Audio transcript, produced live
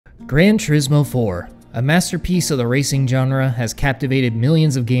Gran Turismo 4, a masterpiece of the racing genre, has captivated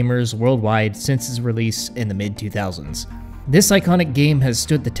millions of gamers worldwide since its release in the mid-2000s. This iconic game has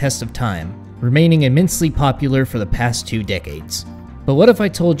stood the test of time, remaining immensely popular for the past 2 decades. But what if I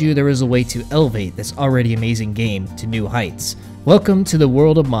told you there was a way to elevate this already amazing game to new heights? Welcome to the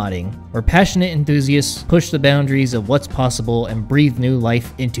world of modding, where passionate enthusiasts push the boundaries of what's possible and breathe new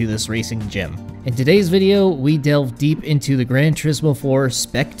life into this racing gem. In today's video, we delve deep into the Gran Turismo 4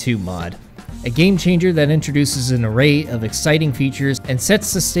 Spec2 mod, a game changer that introduces an array of exciting features and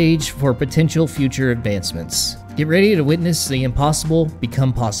sets the stage for potential future advancements. Get ready to witness the impossible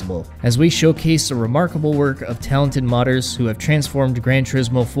become possible, as we showcase the remarkable work of talented modders who have transformed Gran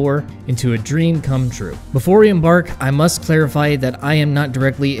Turismo 4 into a dream come true. Before we embark, I must clarify that I am not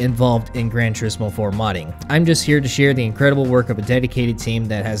directly involved in Gran Turismo 4 modding. I'm just here to share the incredible work of a dedicated team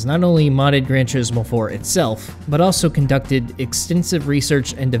that has not only modded Gran Turismo 4 itself, but also conducted extensive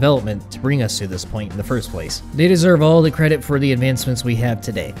research and development to bring us to this point in the first place. They deserve all the credit for the advancements we have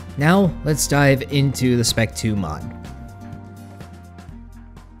today. Now, let's dive into the Spec2 mod.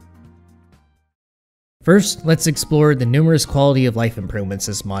 First, let's explore the numerous quality of life improvements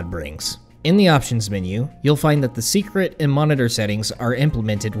this mod brings. In the options menu, you'll find that the secret and monitor settings are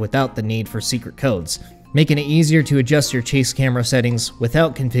implemented without the need for secret codes, making it easier to adjust your chase camera settings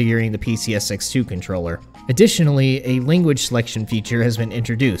without configuring the PCSX2 controller. Additionally, a language selection feature has been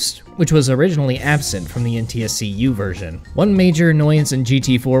introduced, which was originally absent from the NTSC-U version. One major annoyance in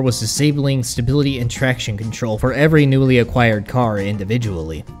GT4 was disabling stability and traction control for every newly acquired car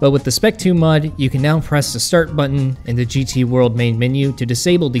individually. But with the Spec2 mod, you can now press the start button in the GT World main menu to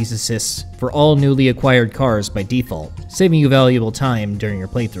disable these assists for all newly acquired cars by default, saving you valuable time during your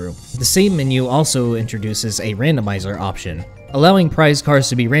playthrough. The same menu also introduces a randomizer option, allowing prize cars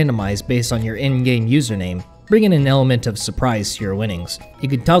to be randomized based on your in-game username, bringing an element of surprise to your winnings. You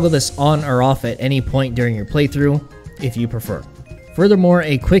can toggle this on or off at any point during your playthrough, if you prefer. Furthermore,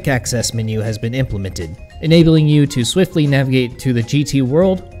 a quick access menu has been implemented, enabling you to swiftly navigate to the GT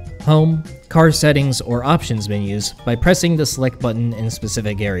World, Home, Car Settings, or Options menus by pressing the select button in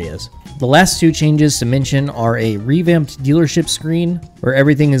specific areas. The last 2 changes to mention are a revamped dealership screen, where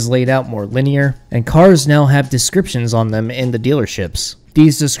everything is laid out more linear, and cars now have descriptions on them in the dealerships.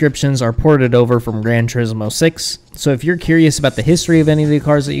 These descriptions are ported over from Gran Turismo 6, so if you're curious about the history of any of the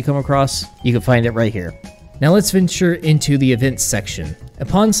cars that you come across, you can find it right here. Now let's venture into the events section.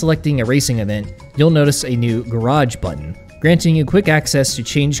 Upon selecting a racing event, you'll notice a new Garage button, granting you quick access to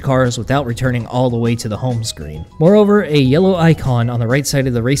change cars without returning all the way to the home screen. Moreover, a yellow icon on the right side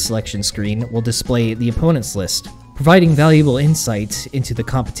of the race selection screen will display the opponents list, providing valuable insights into the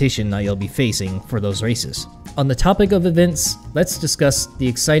competition that you'll be facing for those races. On the topic of events, let's discuss the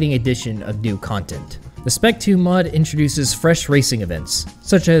exciting addition of new content. The Spec2 mod introduces fresh racing events,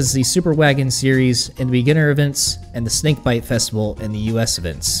 such as the Super Wagon series and the beginner events, and the Snakebite Festival and the US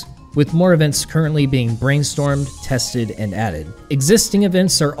events, with more events currently being brainstormed, tested, and added. Existing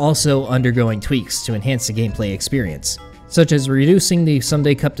events are also undergoing tweaks to enhance the gameplay experience, such as reducing the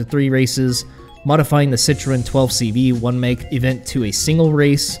Sunday Cup to 3 races, modifying the Citroën 12CV 1-make event to a single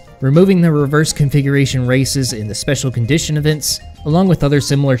race, removing the reverse configuration races in the special condition events, along with other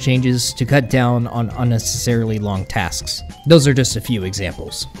similar changes to cut down on unnecessarily long tasks. Those are just a few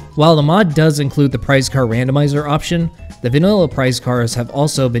examples. While the mod does include the prize car randomizer option, the vanilla prize cars have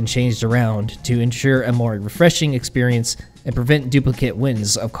also been changed around to ensure a more refreshing experience and prevent duplicate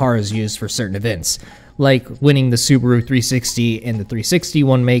wins of cars used for certain events, like winning the Subaru 360 and the 360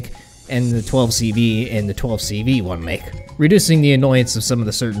 1-make, and the 12CV and the 12CV 1-make, reducing the annoyance of some of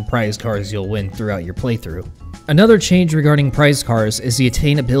the certain prize cars you'll win throughout your playthrough. Another change regarding prize cars is the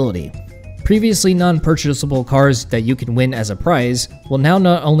attainability. Previously non-purchasable cars that you can win as a prize will now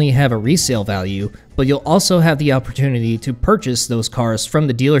not only have a resale value, but you'll also have the opportunity to purchase those cars from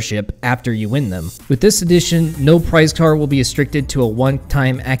the dealership after you win them. With this addition, no prize car will be restricted to a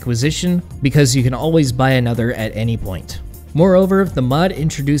one-time acquisition, because you can always buy another at any point. Moreover, the mod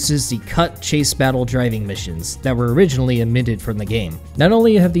introduces the cut chase battle driving missions that were originally omitted from the game. Not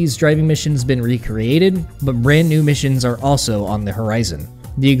only have these driving missions been recreated, but brand new missions are also on the horizon.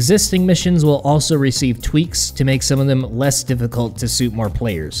 The existing missions will also receive tweaks to make some of them less difficult to suit more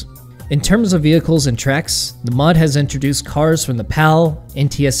players. In terms of vehicles and tracks, the mod has introduced cars from the PAL,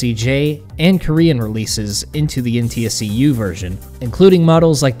 NTSC-J, and Korean releases into the NTSC-U version, including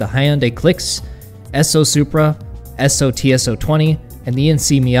models like the Hyundai Clix, SO Supra, SO TSO20, and the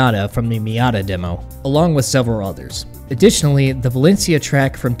NC Miata from the Miata demo, along with several others. Additionally, the Valencia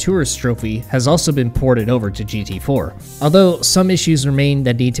track from Tourist Trophy has also been ported over to GT4, although some issues remain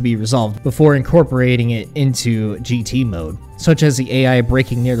that need to be resolved before incorporating it into GT mode, such as the AI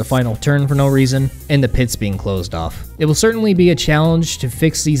braking near the final turn for no reason, and the pits being closed off. It will certainly be a challenge to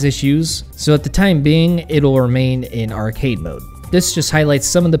fix these issues, so at the time being, it'll remain in arcade mode. This just highlights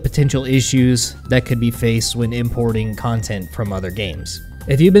some of the potential issues that could be faced when importing content from other games.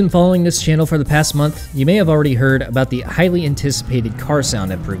 If you've been following this channel for the past month, you may have already heard about the highly anticipated car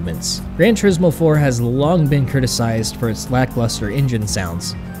sound improvements. Gran Turismo 4 has long been criticized for its lackluster engine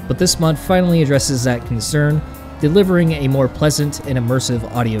sounds, but this mod finally addresses that concern, delivering a more pleasant and immersive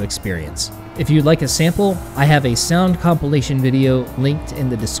audio experience. If you'd like a sample, I have a sound compilation video linked in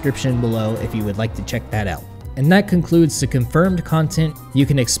the description below if you would like to check that out. And that concludes the confirmed content you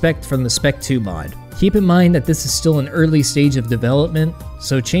can expect from the Spec2 mod. Keep in mind that this is still an early stage of development,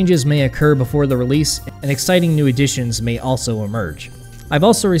 so changes may occur before the release, and exciting new additions may also emerge. I've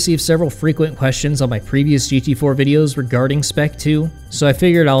also received several frequent questions on my previous GT4 videos regarding Spec2, so I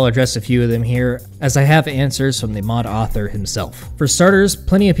figured I'll address a few of them here, as I have answers from the mod author himself. For starters,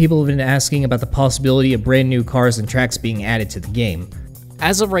 plenty of people have been asking about the possibility of brand new cars and tracks being added to the game.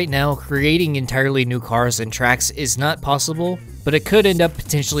 As of right now, creating entirely new cars and tracks is not possible, but it could end up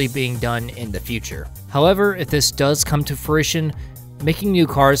potentially being done in the future. However, if this does come to fruition, making new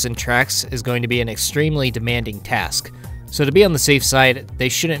cars and tracks is going to be an extremely demanding task, so to be on the safe side, they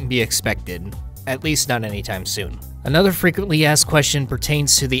shouldn't be expected, at least not anytime soon. Another frequently asked question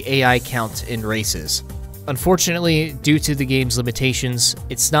pertains to the AI count in races. Unfortunately, due to the game's limitations,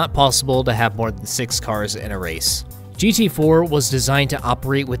 it's not possible to have more than 6 cars in a race. GT4 was designed to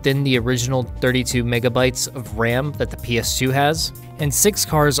operate within the original 32 megabytes of RAM that the PS2 has, and 6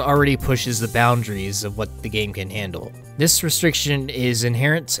 cars already pushes the boundaries of what the game can handle. This restriction is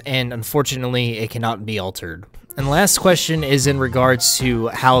inherent, and unfortunately it cannot be altered. And the last question is in regards to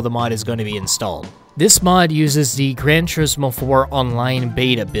how the mod is going to be installed. This mod uses the Gran Turismo 4 online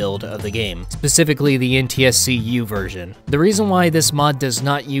beta build of the game, specifically the NTSC-U version. The reason why this mod does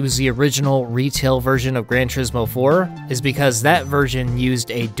not use the original retail version of Gran Turismo 4 is because that version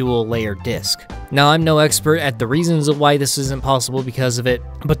used a dual layer disc. Now, I'm no expert at the reasons of why this isn't possible because of it,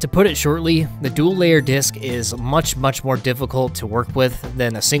 but to put it shortly, the dual layer disc is much more difficult to work with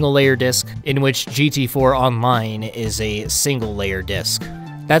than a single layer disc, in which GT4 Online is a single layer disc.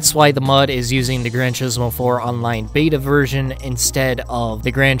 That's why the mod is using the Gran Turismo 4 online beta version instead of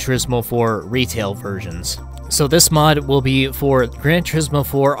the Gran Turismo 4 retail versions. So this mod will be for Gran Turismo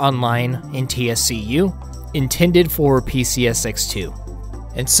 4 Online NTSC-U, intended for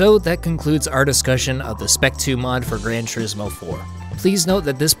PCSX2. And so that concludes our discussion of the Spec2 mod for Gran Turismo 4. Please note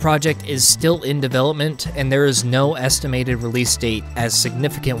that this project is still in development and there is no estimated release date as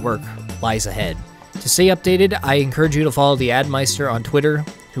significant work lies ahead. To stay updated, I encourage you to follow the Admeister on Twitter,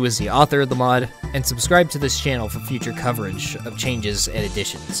 who is the author of the mod, and subscribe to this channel for future coverage of changes and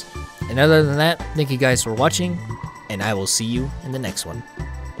additions. And other than that, thank you guys for watching, and I will see you in the next one.